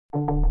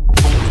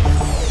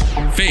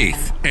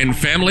Faith and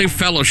Family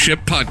Fellowship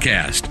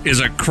Podcast is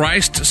a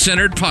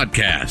Christ-centered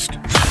podcast.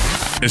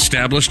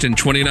 Established in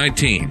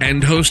 2019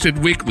 and hosted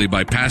weekly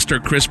by Pastor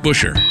Chris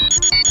Busher.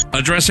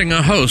 Addressing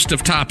a host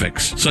of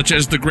topics such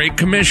as the Great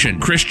Commission,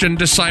 Christian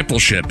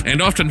discipleship, and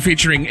often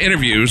featuring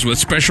interviews with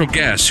special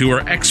guests who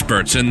are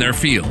experts in their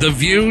field. The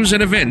views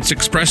and events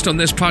expressed on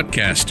this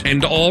podcast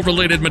and all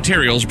related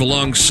materials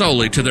belong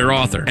solely to their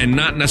author and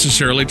not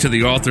necessarily to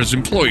the author's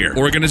employer,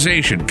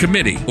 organization,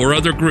 committee, or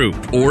other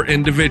group or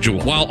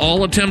individual. While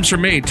all attempts are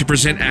made to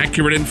present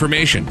accurate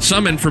information,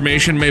 some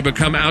information may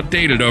become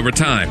outdated over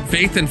time.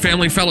 Faith and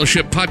Family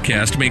Fellowship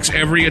Podcast makes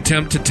every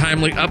attempt to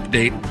timely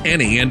update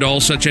any and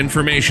all such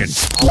information.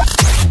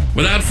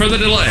 Without further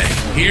delay,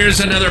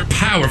 here's another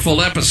powerful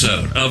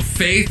episode of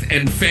Faith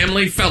and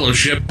Family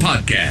Fellowship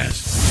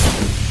Podcast.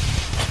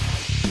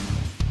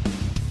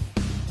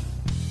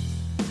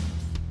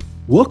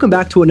 Welcome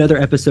back to another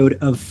episode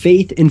of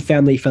Faith and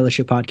Family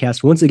Fellowship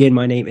Podcast. Once again,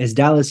 my name is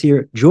Dallas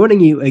here, joining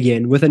you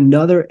again with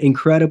another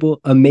incredible,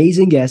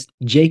 amazing guest,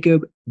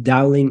 Jacob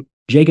Dowling.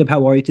 Jacob,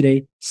 how are you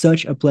today?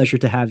 Such a pleasure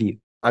to have you.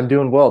 I'm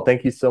doing well.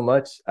 Thank you so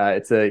much.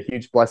 It's a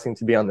huge blessing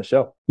to be on the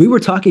show. We were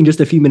talking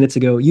just a few minutes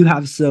ago. You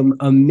have some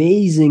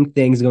amazing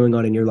things going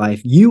on in your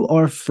life. You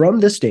are from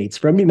the States,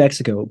 from New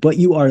Mexico, but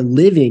you are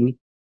living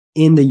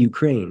in the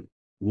Ukraine.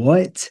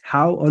 What?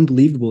 How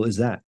unbelievable is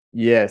that?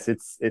 Yes,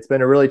 it's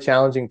been a really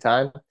challenging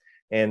time.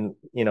 And,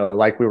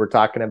 like we were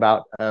talking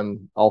about,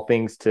 all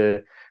things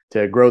to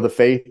grow the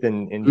faith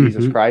in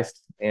Jesus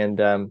Christ.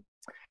 And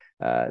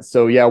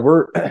so yeah,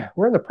 we're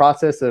in the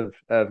process of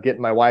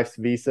getting my wife's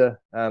visa.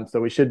 So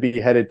we should be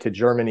headed to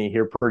Germany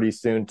here pretty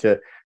soon to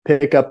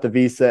pick up the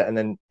visa and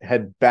then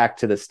head back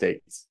to the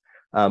States.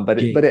 But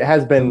it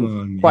has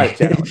been quite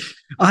a challenge.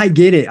 I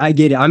get it.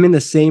 I'm in the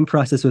same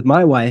process with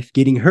my wife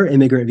getting her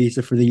immigrant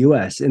visa for the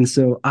US. And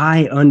so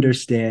I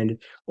understand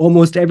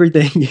almost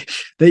everything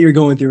that you're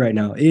going through right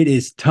now. It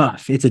is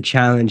tough. It's a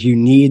challenge. You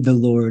need the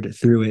Lord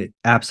through it.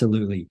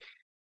 Absolutely.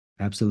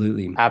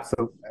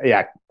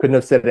 Yeah. Couldn't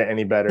have said it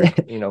any better.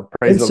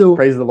 Praise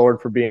the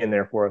Lord for being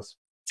there for us.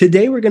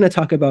 Today, we're going to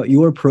talk about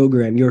your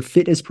program, your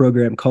fitness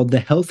program called The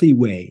Healthy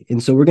Way.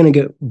 And so we're going to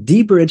go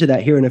deeper into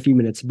that here in a few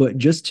minutes. But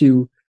just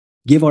to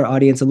give our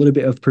audience a little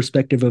bit of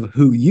perspective of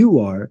who you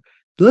are,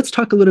 let's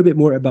talk a little bit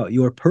more about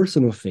your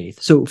personal faith.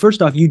 So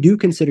first off, you do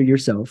consider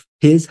yourself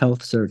his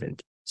health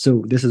servant.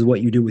 So this is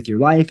what you do with your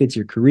life. It's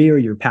your career,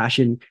 your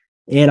passion.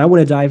 And I want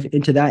to dive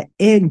into that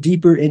and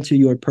deeper into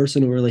your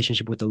personal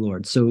relationship with the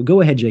Lord. So go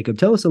ahead, Jacob.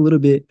 Tell us a little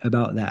bit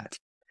about that.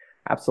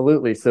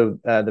 Absolutely. So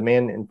the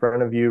man in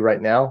front of you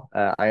right now,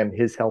 I am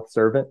his health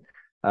servant.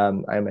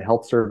 I am a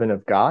health servant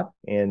of God.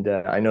 And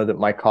I know that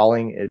my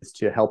calling is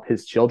to help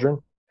his children.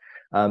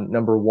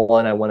 Number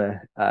one, I want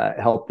to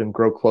help them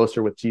grow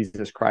closer with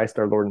Jesus Christ,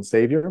 our Lord and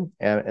Savior.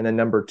 And then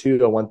number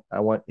two, I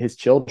want his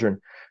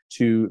children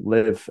to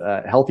live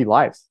healthy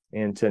lives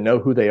and to know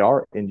who they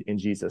are in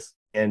Jesus.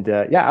 And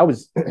I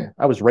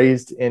was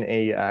raised in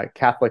a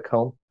Catholic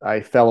home.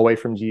 I fell away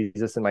from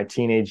Jesus in my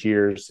teenage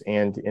years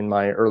and in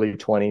my early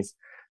 20s.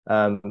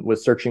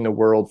 Was searching the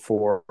world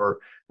for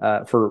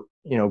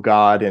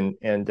God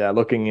and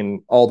looking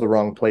in all the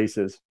wrong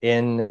places.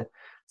 In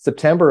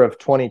September of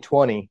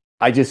 2020,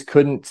 I just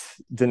couldn't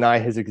deny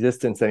his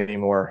existence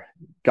anymore.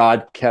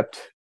 God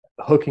kept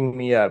hooking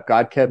me up.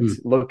 God kept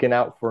looking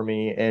out for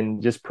me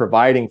and just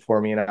providing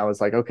for me. And I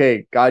was like,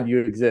 okay, God,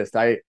 you exist.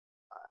 I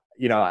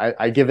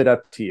give it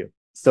up to you.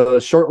 So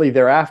shortly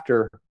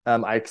thereafter,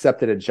 I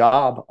accepted a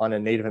job on a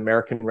Native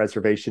American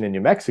reservation in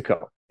New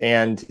Mexico.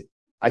 And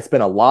I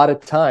spent a lot of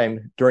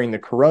time during the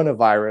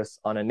coronavirus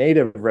on a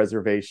Native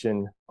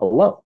reservation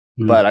alone,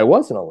 but I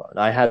wasn't alone.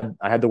 I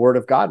had the word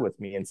of God with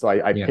me. And so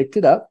I picked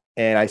it up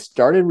and I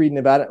started reading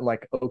about it. I'm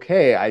like,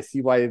 okay, I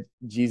see why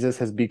Jesus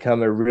has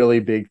become a really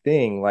big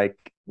thing. Like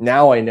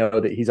now I know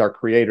that he's our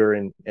creator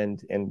and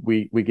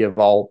we give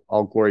all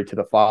glory to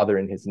the Father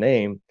in his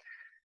name.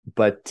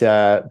 But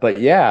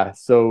yeah,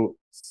 so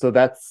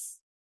that's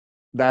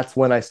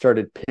when I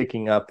started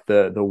picking up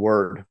the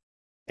word.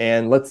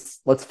 And let's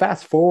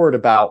fast forward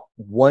about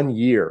 1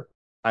 year.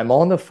 I'm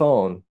on the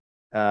phone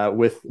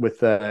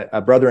with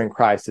a brother in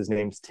Christ. His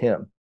name's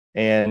Tim,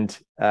 and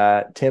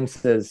Tim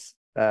says,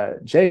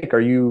 "Jake, are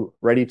you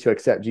ready to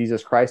accept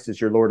Jesus Christ as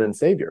your Lord and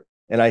Savior?"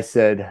 And I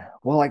said,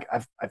 "Well,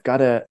 I've got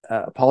to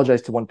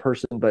apologize to one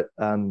person, but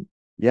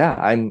yeah,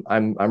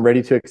 I'm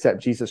ready to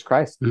accept Jesus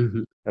Christ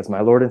as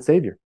my Lord and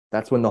Savior."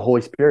 That's when the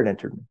Holy Spirit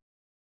entered me.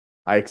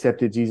 I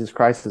accepted Jesus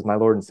Christ as my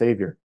Lord and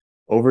Savior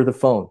over the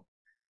phone,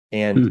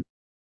 and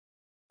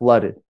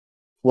flooded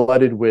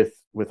with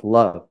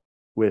love,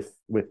 with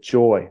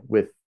joy,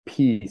 with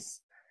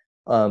peace.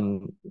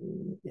 And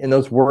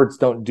those words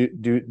don't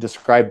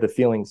describe the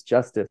feelings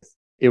justice.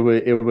 It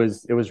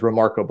was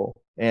remarkable.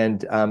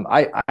 And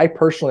I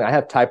personally, I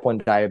have type 1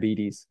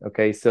 diabetes.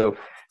 Okay, so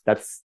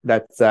that's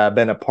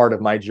been a part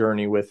of my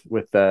journey with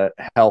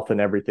health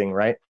and everything,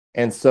 right?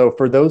 And so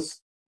for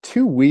those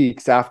 2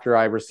 weeks after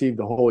I received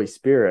the Holy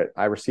Spirit,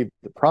 I received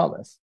the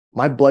promise.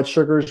 My blood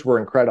sugars were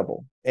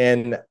incredible,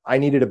 and I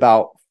needed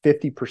about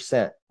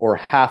 50% or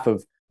half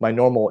of my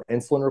normal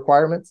insulin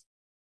requirements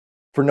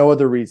for no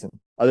other reason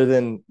other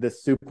than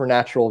this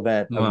supernatural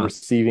event of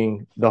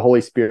receiving the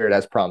Holy Spirit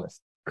as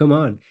promised. Come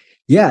on.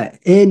 Yeah.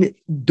 And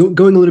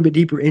going a little bit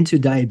deeper into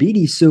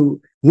diabetes.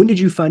 So when did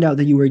you find out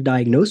that you were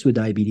diagnosed with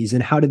diabetes,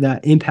 and how did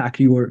that impact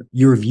your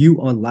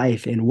view on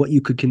life and what you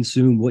could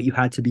consume, what you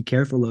had to be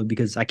careful of?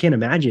 Because I can't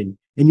imagine,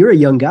 and you're a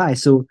young guy,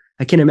 so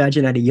I can't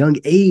imagine at a young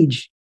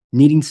age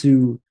needing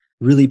to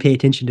really pay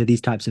attention to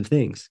these types of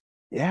things.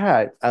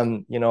 Yeah.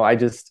 I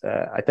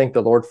thank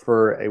the Lord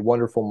for a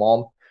wonderful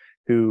mom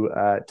who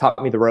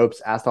taught me the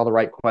ropes, asked all the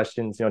right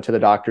questions, to the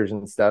doctors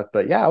and stuff.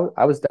 But yeah,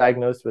 I was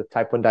diagnosed with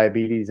type 1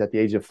 diabetes at the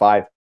age of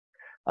 5.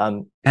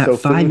 At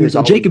 5 years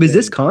old, Jacob, is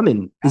this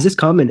common? Is this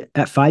common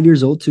at 5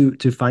 years old to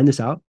find this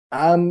out?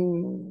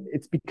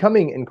 It's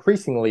becoming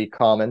increasingly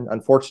common,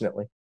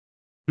 unfortunately.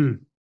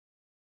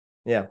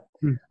 Yeah.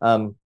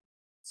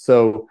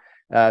 So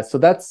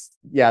that's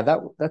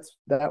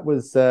that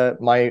was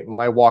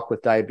my walk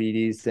with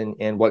diabetes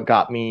and what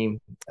got me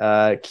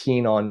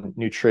keen on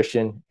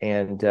nutrition,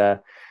 and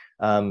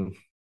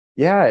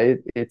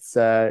it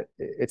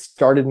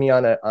started me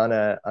on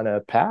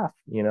a path,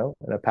 on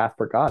a path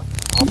for God.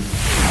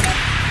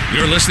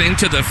 You're listening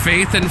to the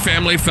Faith and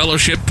Family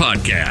Fellowship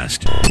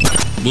podcast.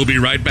 We'll be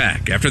right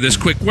back after this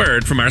quick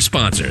word from our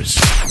sponsors.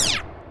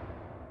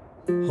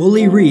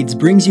 Holy Reads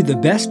brings you the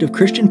best of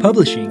Christian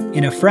publishing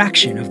in a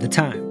fraction of the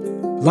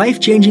time.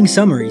 Life-changing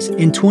summaries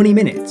in 20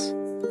 minutes.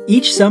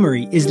 Each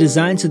summary is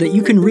designed so that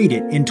you can read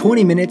it in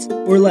 20 minutes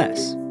or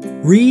less.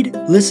 Read,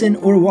 listen,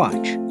 or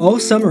watch. All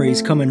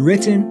summaries come in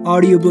written,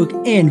 audiobook,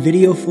 and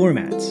video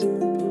formats.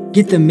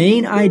 Get the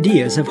main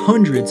ideas of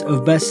hundreds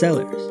of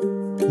bestsellers.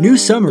 New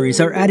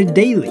summaries are added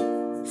daily.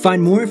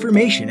 Find more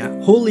information at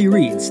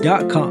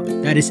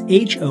holyreads.com. That is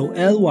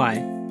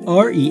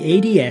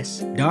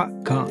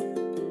HOLYREADS.com.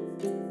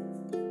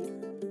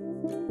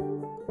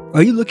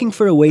 Are you looking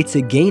for a way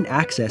to gain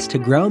access to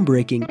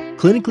groundbreaking,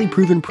 clinically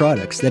proven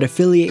products that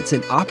affiliates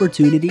an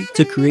opportunity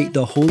to create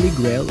the holy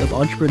grail of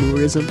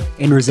entrepreneurism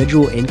and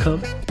residual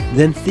income?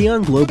 Then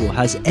Theon Global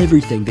has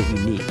everything that you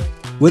need.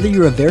 Whether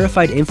you're a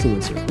verified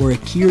influencer or a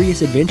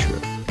curious adventurer,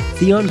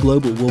 Theon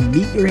Global will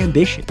meet your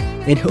ambition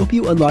and help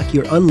you unlock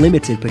your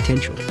unlimited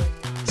potential.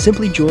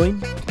 Simply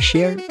join,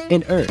 share,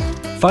 and earn.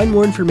 Find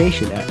more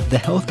information at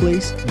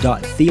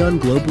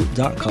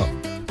thehealthplace.theonglobal.com.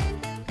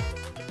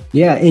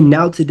 Yeah, and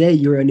now today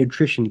you're a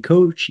nutrition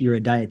coach, you're a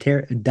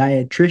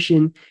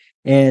dietitian,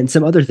 and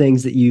some other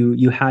things that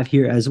you have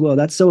here as well.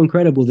 That's so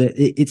incredible that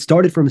it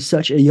started from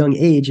such a young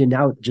age, and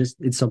now it's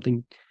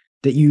something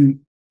that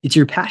it's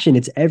your passion.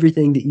 It's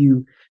everything that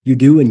you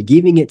do, and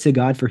giving it to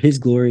God for His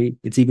glory.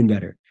 It's even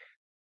better.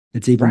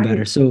 It's even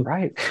better. So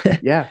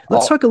yeah,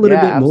 let's talk a little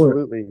bit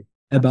more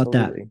about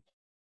that.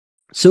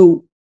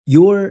 So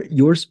your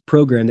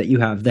program that you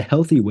have, The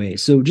Healthy Way.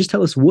 So just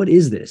tell us, what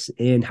is this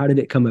and how did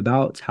it come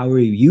about? How are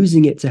you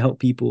using it to help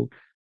people?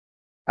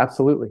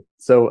 Absolutely.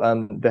 So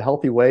The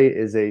Healthy Way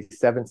is a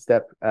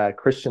 7-step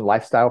Christian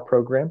lifestyle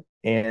program,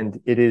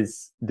 and it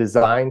is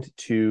designed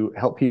to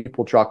help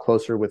people draw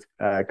closer with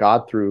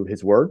God through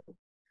His Word.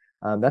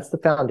 That's the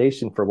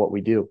foundation for what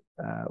we do.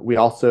 We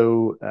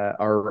also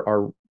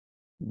are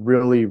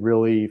really,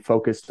 really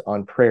focused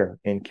on prayer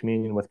and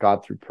communion with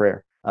God through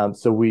prayer.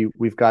 So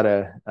we've got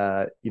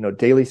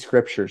daily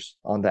scriptures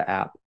on the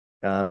app.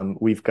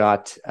 We've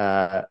got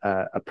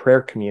a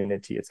prayer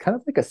community. It's kind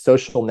of like a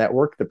social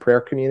network, the prayer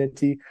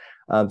community.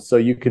 So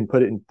you can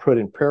put in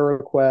prayer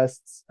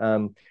requests,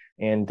 and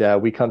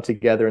we come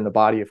together in the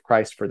body of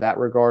Christ for that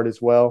regard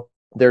as well.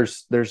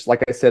 There's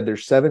like I said,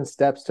 there's 7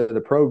 steps to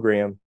the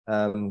program.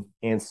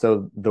 And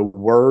so the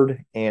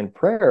word and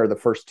prayer are the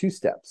first 2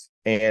 steps.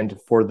 And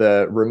for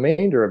the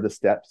remainder of the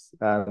steps,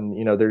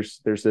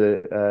 there's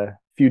a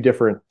few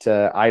different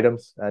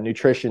items.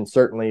 Nutrition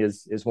certainly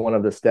is one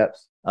of the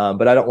steps,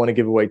 but I don't want to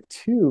give away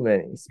too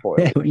many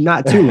spoilers.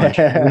 Not too much.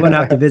 We're going to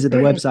have to visit the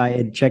website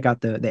and check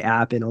out the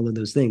app and all of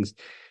those things.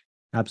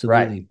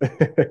 Absolutely.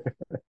 Right.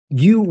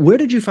 Where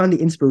did you find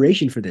the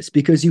inspiration for this?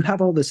 Because you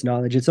have all this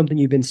knowledge. It's something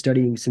you've been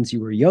studying since you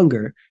were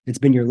younger. It's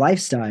been your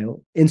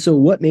lifestyle. And so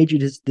what made you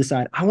just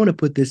decide, I want to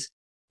put this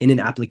in an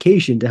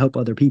application to help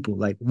other people?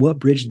 Like, what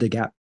bridged the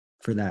gap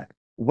for that?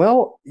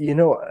 Well,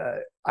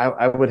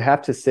 I would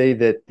have to say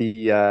that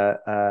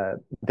the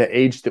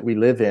age that we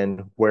live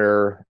in,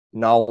 where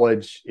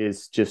knowledge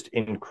is just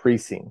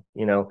increasing,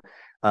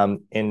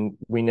 and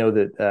we know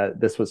that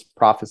this was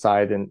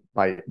prophesied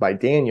by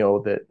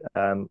Daniel that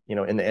in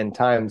the end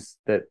times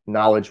that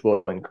knowledge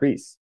will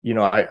increase.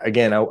 I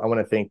want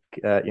to thank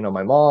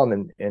my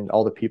mom and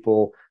all the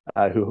people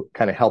who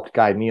kind of helped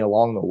guide me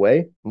along the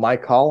way. My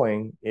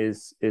calling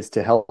is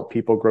to help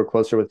people grow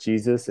closer with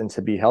Jesus and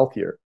to be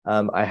healthier.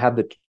 I have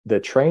the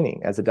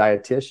training as a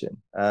dietitian,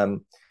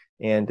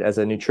 and as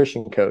a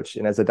nutrition coach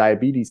and as a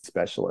diabetes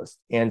specialist.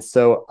 And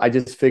so I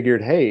just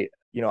figured, hey,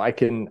 I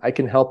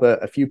can help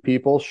a few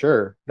people.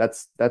 Sure.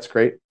 That's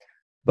great.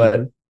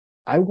 But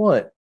I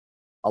want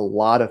a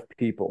lot of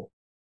people.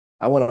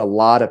 I want a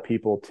lot of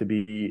people to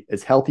be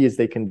as healthy as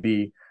they can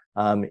be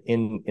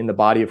in the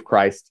body of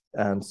Christ.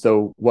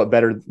 So what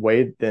better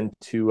way than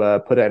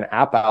to put an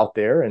app out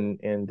there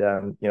and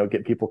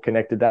get people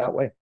connected that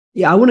way.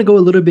 Yeah, I want to go a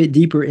little bit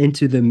deeper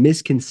into the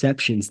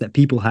misconceptions that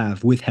people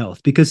have with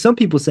health, because some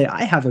people say,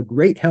 I have a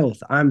great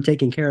health. I'm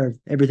taking care of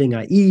everything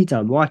I eat.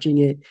 I'm watching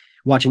it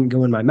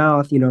go in my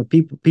mouth.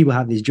 People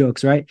have these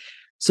jokes, right?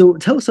 So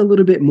tell us a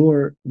little bit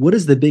more. What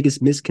is the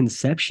biggest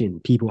misconception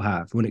people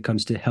have when it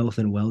comes to health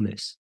and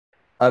wellness?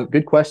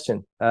 Good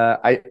question.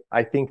 I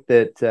think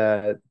that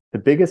the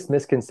biggest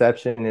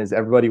misconception is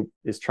everybody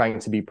is trying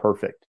to be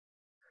perfect.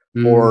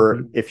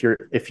 Or if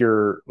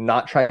you're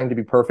not trying to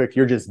be perfect,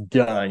 you're just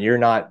done. You're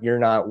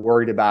not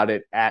worried about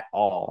it at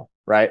all,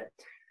 right?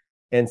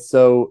 And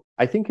so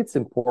I think it's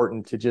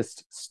important to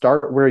just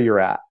start where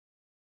you're at.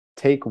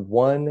 Take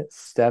one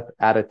step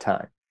at a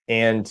time,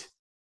 and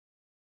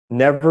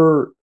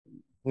never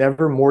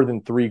more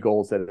than 3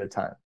 goals at a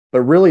time.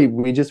 But really,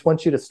 we just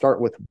want you to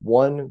start with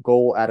one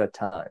goal at a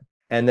time.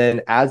 And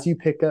then as you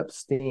pick up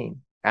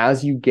steam,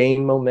 as you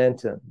gain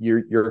momentum,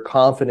 your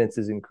confidence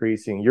is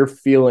increasing, you're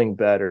feeling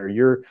better,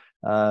 you're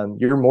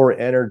more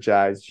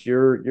energized,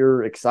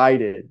 you're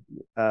excited.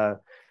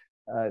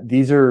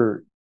 These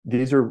are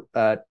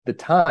the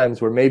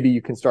times where maybe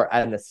you can start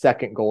adding a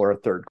second goal or a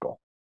third goal.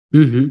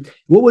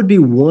 What would be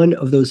one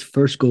of those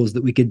first goals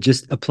that we could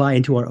just apply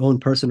into our own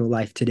personal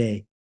life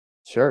today?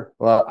 Sure.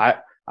 Well,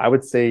 I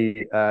would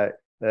say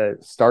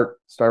start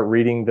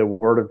reading the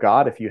Word of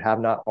God if you have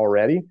not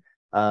already.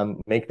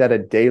 Make that a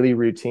daily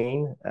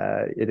routine.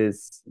 It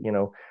is,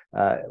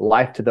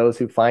 life to those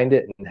who find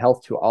it and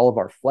health to all of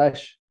our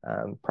flesh.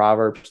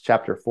 Proverbs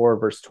chapter 4,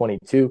 verse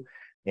 22.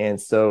 And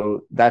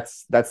so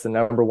that's the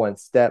number one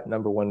step,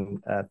 number one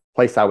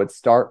place I would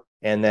start.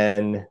 And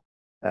then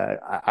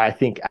I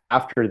think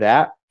after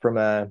that, from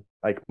a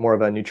more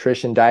of a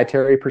nutrition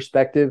dietary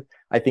perspective,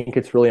 I think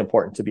it's really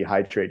important to be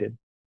hydrated.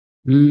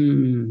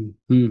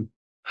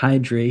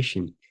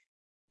 Hydration.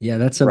 Yeah,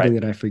 that's something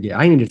that I forget.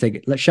 I need to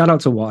take it. Shout out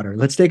to water.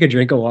 Let's take a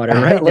drink of water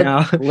right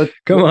now.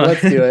 Come on.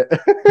 Let's do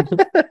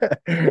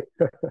it.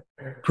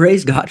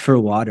 Praise God for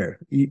water.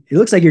 It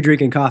looks like you're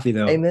drinking coffee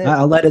though. Amen.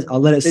 I'll let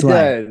it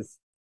slide.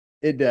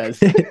 It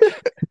does.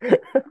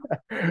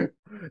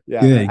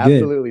 Yeah, good,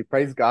 absolutely. Good.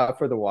 Praise God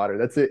for the water.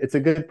 It's a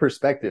good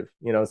perspective,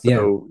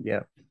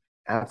 yeah,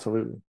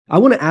 absolutely. I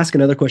want to ask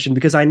another question,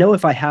 because I know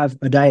if I have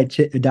a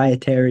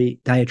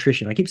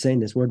dietitian, I keep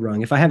saying this word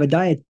wrong. If I have a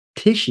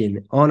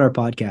dietitian on our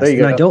podcast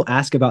and I don't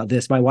ask about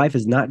this, my wife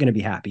is not going to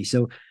be happy.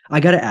 So I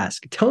got to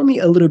ask, tell me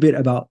a little bit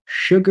about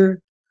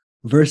sugar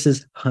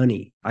versus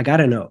honey. I got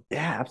to know.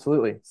 Yeah,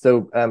 absolutely.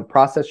 So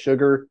processed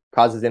sugar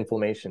causes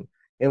inflammation.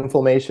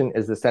 Inflammation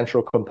is the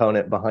central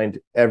component behind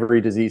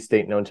every disease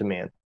state known to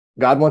man.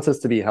 God wants us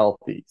to be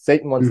healthy.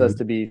 Satan wants us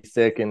to be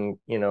sick and,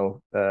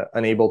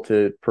 unable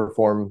to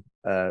perform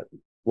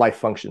life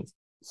functions.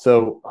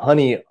 So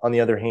honey, on the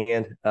other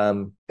hand,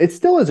 it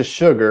still is a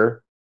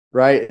sugar,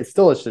 right? It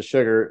still is a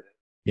sugar.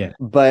 Yeah.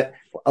 But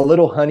a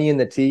little honey in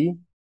the tea,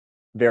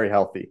 very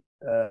healthy.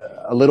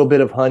 A little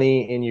bit of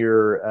honey in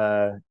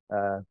your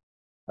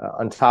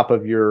on top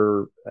of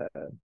your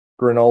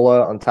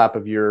granola, on top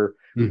of your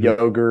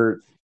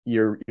yogurt,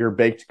 your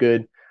baked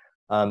good,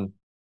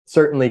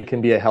 certainly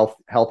can be a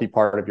healthy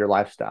part of your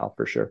lifestyle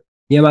for sure.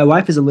 Yeah, my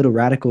wife is a little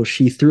radical.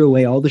 She threw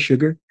away all the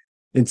sugar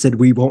and said,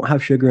 we won't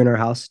have sugar in our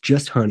house,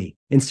 just honey.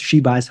 And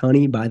she buys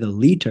honey by the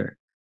liter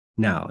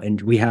now.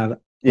 And we have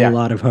a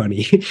lot of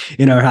honey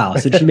in our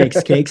house. And she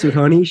makes cakes with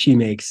honey. She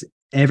makes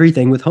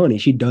everything with honey.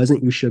 She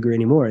doesn't use sugar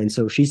anymore. And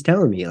so she's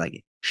telling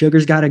me,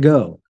 sugar's got to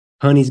go.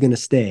 Honey's going to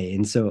stay.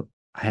 And so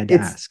I had to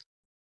ask.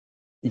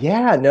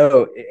 Yeah,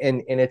 no.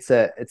 And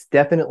it's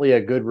definitely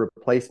a good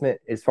replacement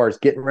as far as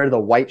getting rid of the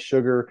white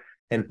sugar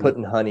and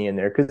putting honey in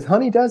there, because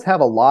honey does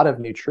have a lot of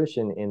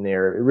nutrition in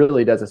there. It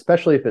really does,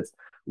 especially if it's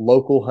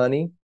local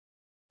honey.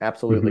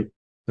 Absolutely.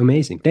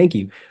 Amazing. Thank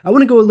you. I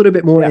want to go a little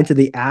bit more into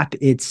the app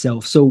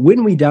itself. So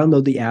when we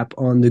download the app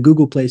on the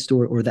Google Play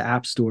Store or the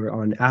App Store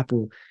on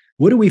Apple,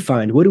 what do we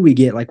find? What do we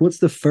get? What's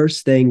the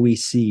first thing we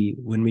see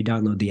when we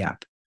download the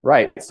app?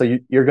 Right. So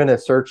you're going to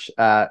search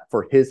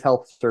for His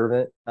Health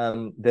Servant.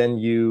 Then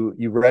you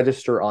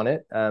register on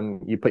it.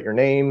 You put your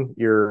name,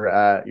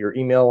 your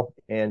email,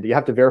 and you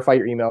have to verify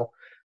your email,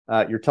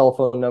 your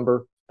telephone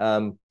number.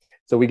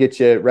 So we get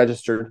you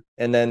registered,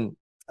 and then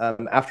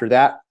after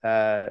that,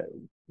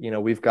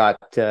 we've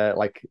got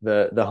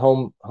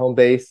the home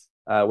base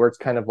where it's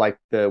kind of like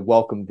the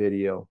welcome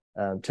video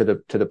to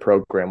the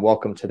program,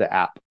 welcome to the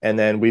app, and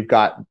then we've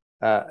got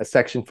a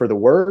section for the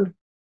word,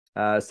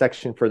 a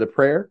section for the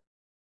prayer,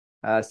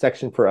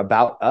 section for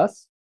about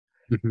us.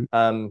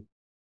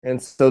 And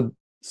so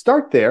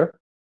start there.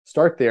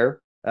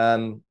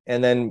 And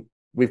then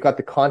we've got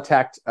the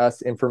contact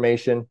us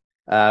information.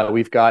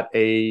 We've got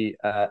a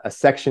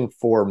section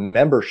for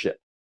membership.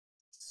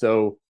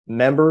 So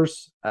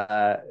members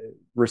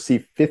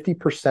receive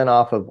 50%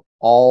 off of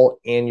all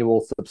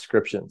annual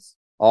subscriptions.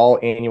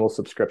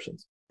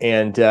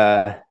 And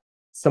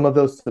some of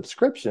those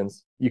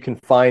subscriptions you can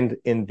find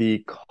in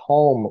the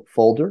Calm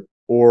folder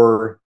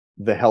or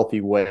the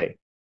Healthy Way.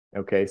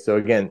 Okay, so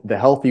again, the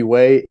Healthy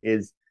Way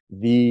is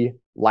the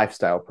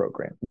lifestyle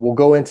program. We'll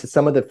go into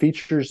some of the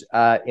features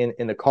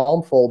in the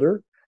Calm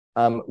folder.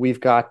 We've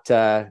got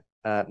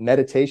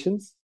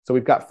meditations. So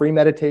we've got free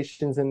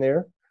meditations in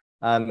there.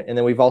 And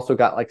then we've also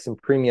got like some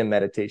premium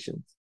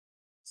meditations.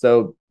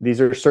 So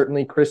these are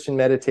certainly Christian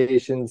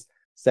meditations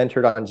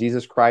centered on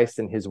Jesus Christ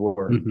and his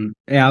word. Mm-hmm.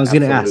 Yeah, I was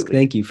going to ask.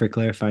 Thank you for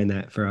clarifying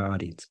that for our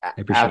audience. I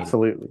appreciate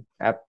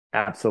it.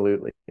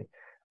 Absolutely.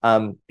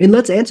 And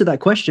let's answer that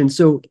question.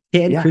 So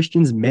can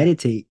Christians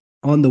meditate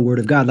on the word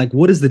of God? Like,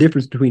 what is the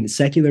difference between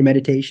secular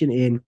meditation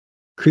and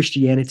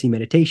Christianity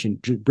meditation?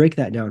 Just break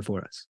that down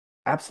for us.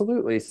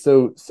 Absolutely.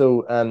 So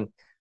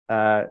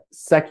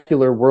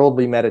secular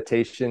worldly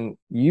meditation,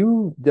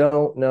 you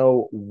don't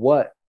know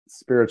what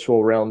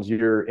spiritual realms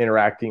you're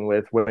interacting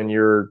with when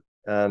you're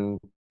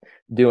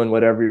doing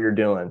whatever you're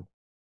doing.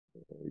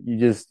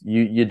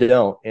 You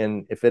don't.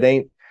 And if it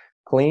ain't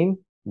clean,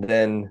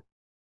 then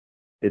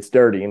it's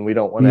dirty, and we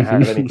don't want to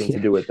have anything to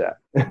do with that.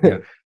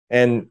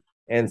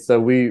 And so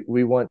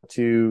we want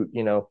to,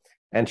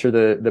 enter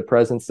the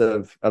presence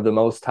of the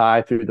Most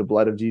High through the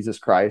blood of Jesus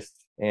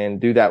Christ,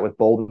 and do that with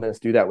boldness,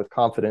 do that with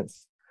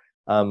confidence.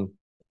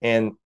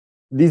 And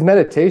these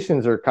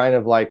meditations are kind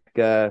of like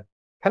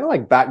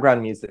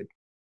background music,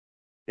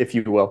 if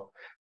you will.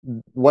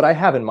 What I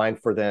have in mind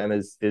for them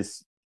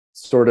is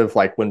sort of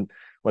like when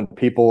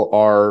people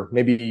are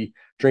maybe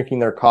drinking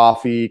their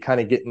coffee, kind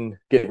of getting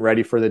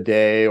ready for the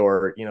day,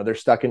 or they're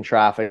stuck in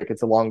traffic,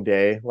 it's a long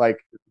day. Like,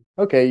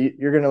 okay,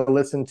 you're going to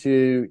listen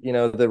to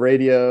the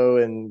radio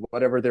and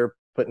whatever they're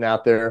putting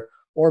out there,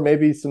 or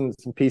maybe some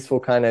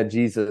peaceful kind of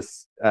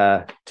Jesus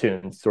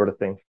tunes, sort of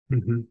thing.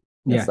 Mm-hmm.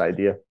 This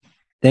idea.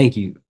 Thank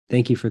you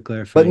for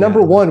clarifying. But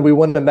number one, we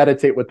want to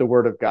meditate with the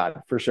Word of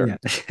God, for sure.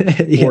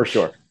 For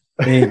sure.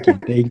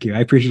 Thank you. I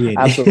appreciate it.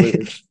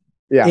 Absolutely.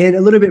 Yeah. And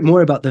a little bit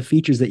more about the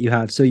features that you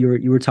have. So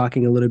you were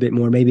talking a little bit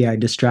more. Maybe I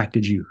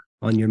distracted you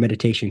on your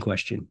meditation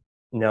question.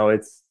 No,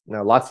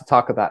 lots to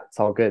talk about. It's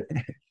all good.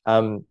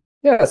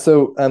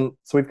 So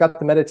we've got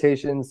the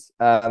meditations,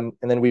 and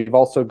then we've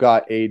also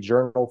got a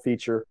journal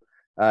feature.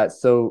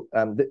 This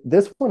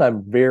one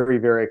I'm very,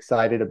 very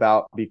excited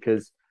about,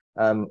 because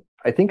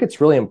I think it's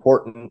really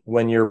important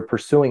when you're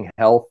pursuing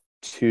health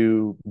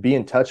to be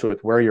in touch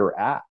with where you're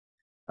at,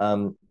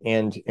 and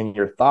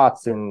your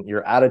thoughts and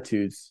your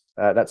attitudes,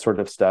 that sort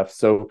of stuff.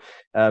 So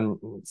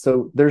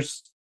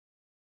there's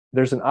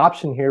an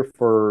option here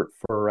for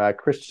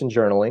Christian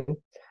journaling,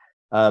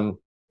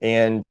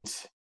 and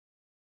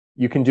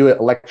you can do it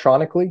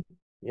electronically,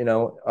 and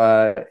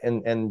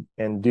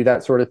do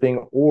that sort of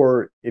thing.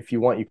 Or if you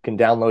want, you can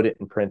download it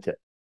and print it.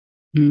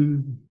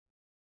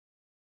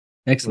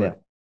 Excellent.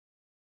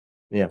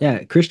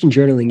 Yeah. Christian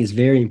journaling is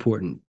very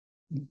important.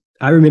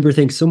 I remember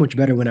things so much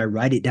better when I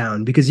write it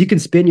down, because you can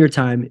spend your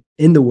time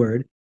in the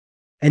Word,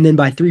 and then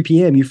by 3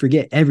 p.m. you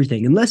forget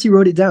everything, unless you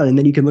wrote it down, and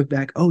then you can look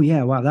back. Oh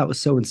yeah, wow, that was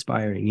so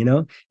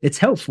inspiring. It's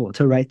helpful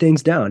to write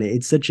things down.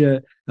 It's such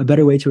a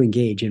better way to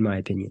engage, in my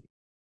opinion.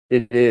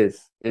 It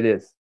is.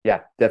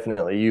 Yeah,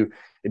 definitely.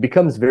 It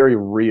becomes very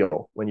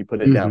real when you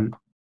put it down.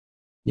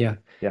 Yeah.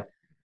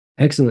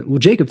 Excellent. Well,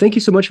 Jacob, thank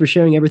you so much for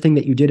sharing everything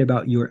that you did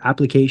about your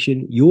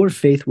application, your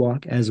faith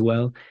walk as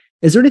well.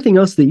 Is there anything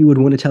else that you would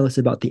want to tell us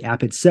about the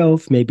app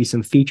itself? Maybe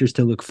some features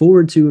to look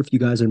forward to if you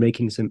guys are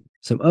making some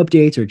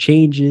updates or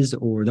changes,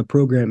 or the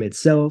program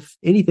itself?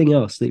 Anything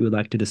else that you would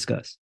like to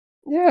discuss?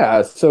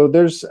 Yeah. So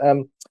there's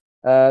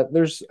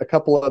a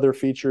couple other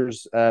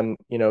features,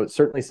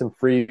 certainly some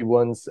free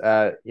ones,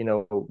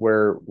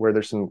 where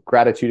there's some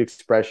gratitude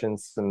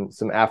expressions,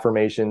 some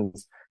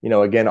affirmations,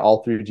 again,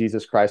 all through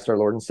Jesus Christ, our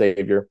Lord and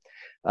Savior.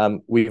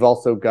 We've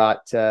also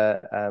got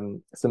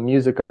some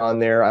music on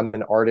there. I'm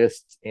an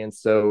artist, and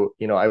so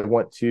I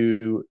want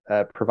to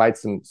provide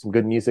some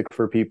good music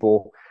for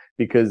people,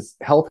 because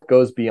health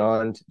goes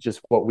beyond just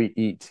what we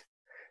eat.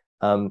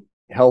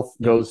 Health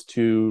goes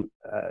to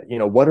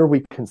what are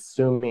we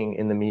consuming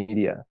in the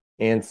media?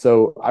 And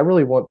so I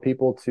really want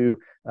people to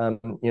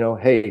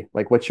hey,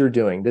 like what you're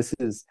doing, this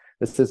is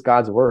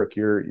God's work.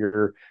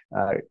 You're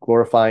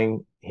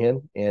glorifying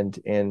Him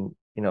and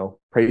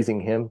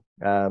praising Him,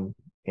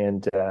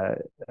 and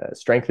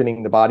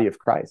strengthening the body of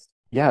Christ.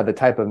 Yeah, the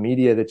type of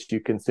media that you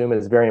consume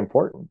is very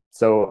important.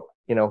 So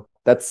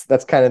that's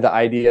kind of the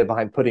idea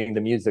behind putting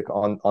the music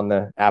on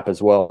the app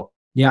as well.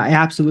 Yeah, I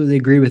absolutely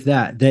agree with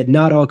that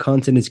not all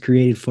content is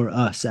created for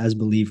us as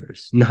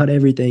believers. Not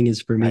everything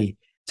is for me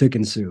to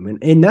consume.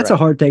 And that's a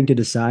hard thing to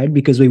decide,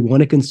 because we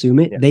want to consume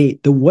it. Yeah.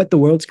 What the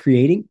world's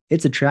creating,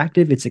 it's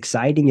attractive, it's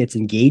exciting, it's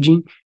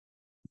engaging.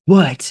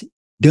 But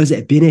does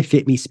it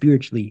benefit me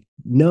spiritually?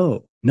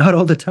 No, not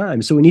all the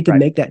time. So we need to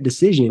make that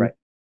decision. Right.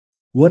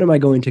 What am I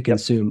going to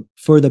consume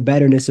for the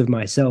betterness of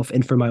myself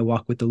and for my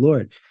walk with the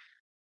Lord?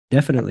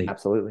 Definitely.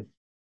 Absolutely.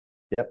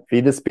 Yep.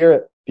 Feed the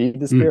Spirit.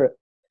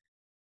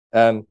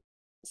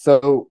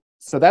 So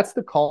that's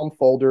the Calm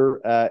folder.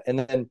 And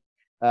then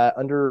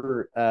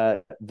under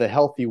the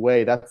Healthy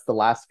Way, that's the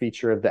last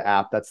feature of the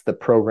app. That's the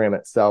program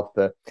itself,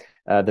 the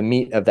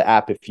meat of the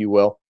app, if you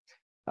will.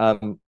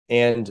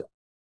 And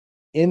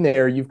in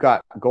there, you've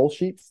got goal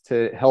sheets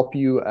to help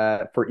you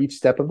for each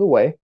step of the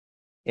way.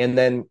 And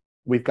then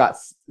we've got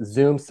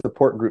Zoom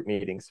support group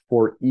meetings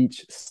for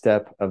each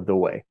step of the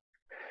way.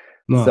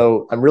 Wow.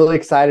 So I'm really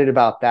excited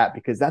about that,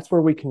 because that's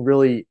where we can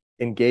really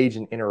engage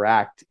and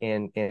interact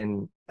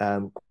and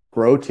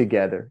grow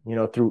together,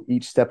 through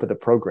each step of the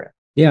program.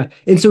 Yeah.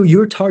 And so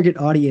your target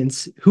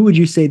audience, who would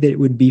you say that it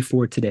would be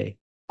for today?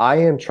 I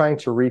am trying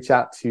to reach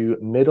out to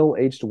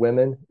middle-aged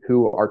women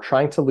who are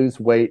trying to lose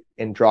weight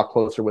and draw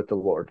closer with the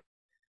Lord.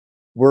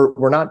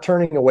 We're not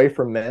turning away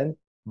from men,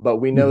 but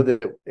we know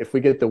that if we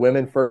get the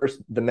women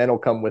first, the men will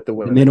come with the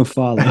women. The men will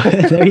follow.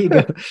 There you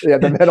go. Yeah,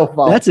 the men will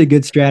follow. That's a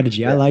good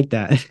strategy. Yeah. I like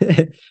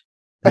that.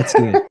 That's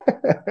good.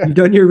 You've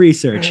done your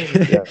research.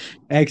 Yeah.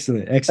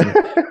 Excellent.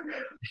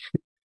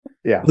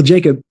 Yeah. Well,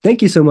 Jacob,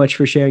 thank you so much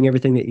for sharing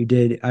everything that you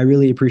did. I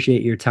really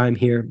appreciate your time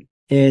here.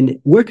 And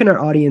where can our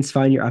audience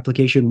find your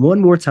application? One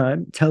more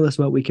time, tell us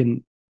what we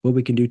can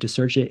do to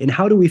search it, and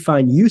how do we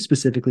find you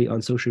specifically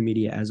on social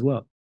media as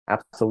well?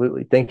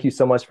 Absolutely. Thank you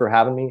so much for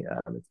having me.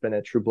 It's been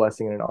a true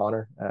blessing and an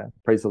honor.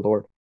 Praise the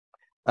Lord.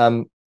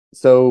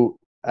 So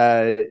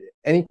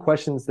any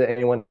questions that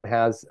anyone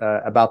has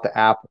about the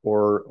app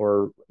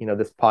or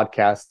this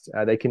podcast,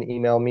 they can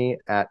email me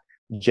at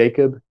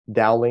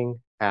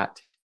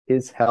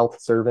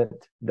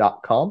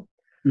jacobdowling@hishealthservant.com.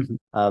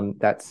 Mm-hmm.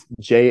 That's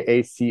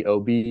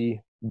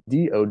JACOBDOWLING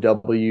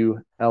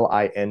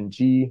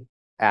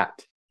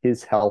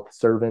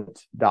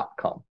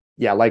 @hishealthservant.com.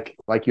 Yeah, like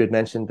you had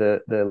mentioned,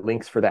 the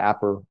links for the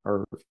app are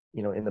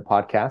in the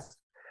podcast.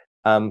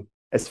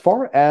 As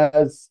far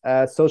as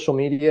social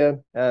media,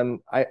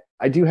 I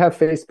do have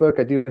Facebook,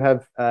 I do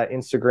have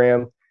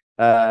Instagram,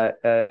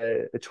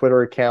 a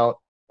Twitter account.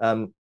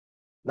 I'm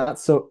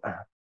not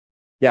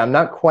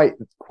quite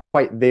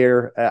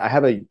there. I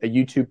have a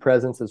YouTube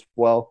presence as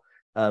well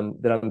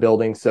that I'm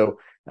building. So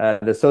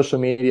the social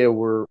media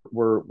we're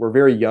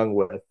very young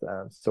with.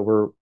 So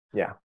we're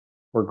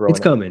growing.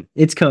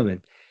 It's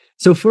coming.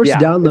 So first,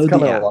 download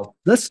the app.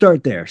 Let's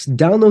start there. So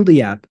download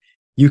the app.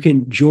 You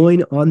can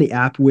join on the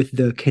app with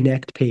the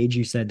Connect page.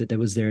 You said that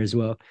was there as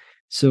well.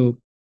 So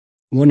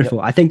wonderful.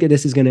 Yep. I think that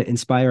this is going to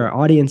inspire our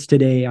audience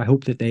today. I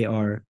hope that they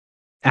are,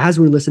 as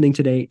we're listening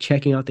today,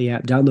 checking out the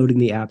app, downloading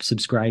the app,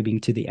 subscribing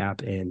to the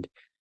app, and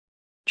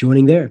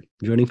joining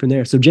from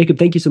there. So Jacob,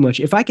 thank you so much.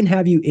 If I can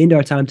have you end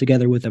our time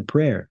together with a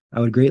prayer,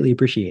 I would greatly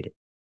appreciate it.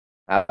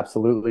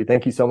 Absolutely.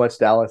 Thank you so much,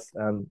 Dallas.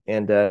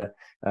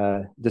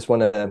 Just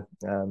want to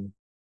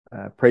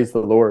praise the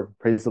Lord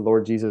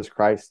Jesus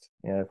Christ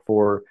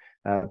for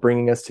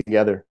bringing us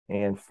together,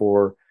 and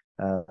for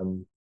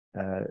the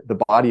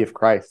body of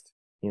Christ.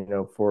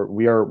 For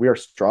we are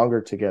stronger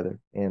together.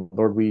 And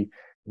Lord, we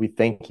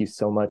thank you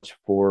so much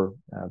for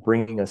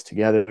bringing us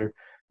together,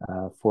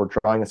 for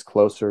drawing us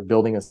closer,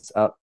 building us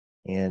up.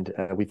 And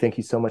we thank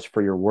you so much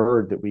for your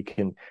word, that we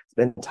can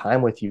spend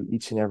time with you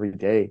each and every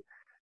day.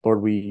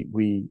 Lord, we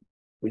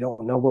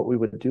don't know what we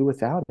would do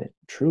without it,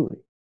 truly.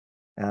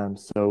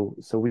 So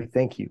we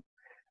thank you.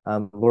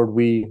 Lord,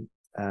 we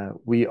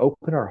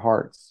open our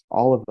hearts,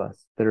 all of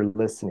us that are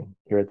listening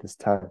here at this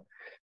time.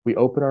 We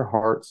open our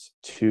hearts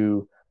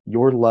to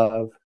your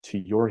love, to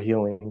your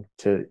healing,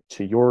 to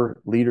your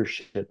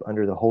leadership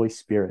under the Holy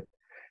Spirit.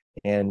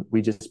 And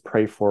we just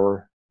pray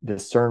for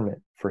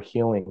discernment, for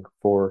healing,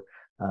 for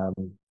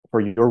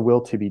your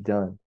will to be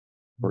done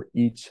for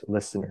each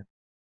listener.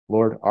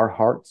 Lord, our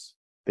hearts,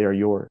 they are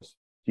yours.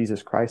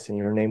 Jesus Christ, in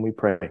your name we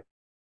pray.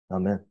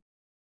 Amen.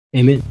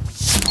 Amen.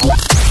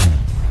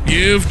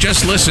 You've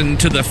just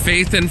listened to the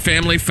Faith and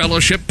Family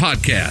Fellowship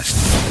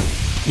Podcast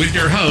with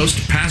your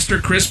host, Pastor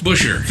Chris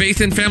Busher.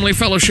 Faith and Family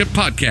Fellowship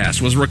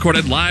Podcast was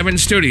recorded live in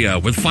studio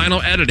with final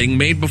editing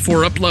made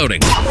before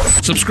uploading.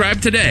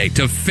 Subscribe today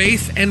to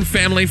Faith and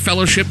Family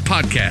Fellowship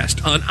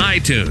Podcast on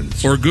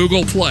iTunes or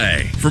Google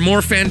Play. For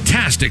more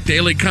fantastic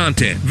daily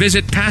content,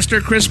 visit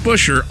Pastor Chris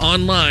Busher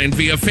online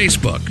via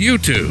Facebook,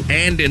 YouTube,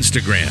 and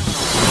Instagram.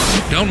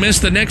 Don't miss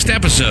the next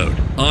episode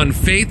on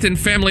Faith and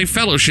Family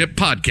Fellowship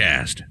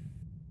Podcast.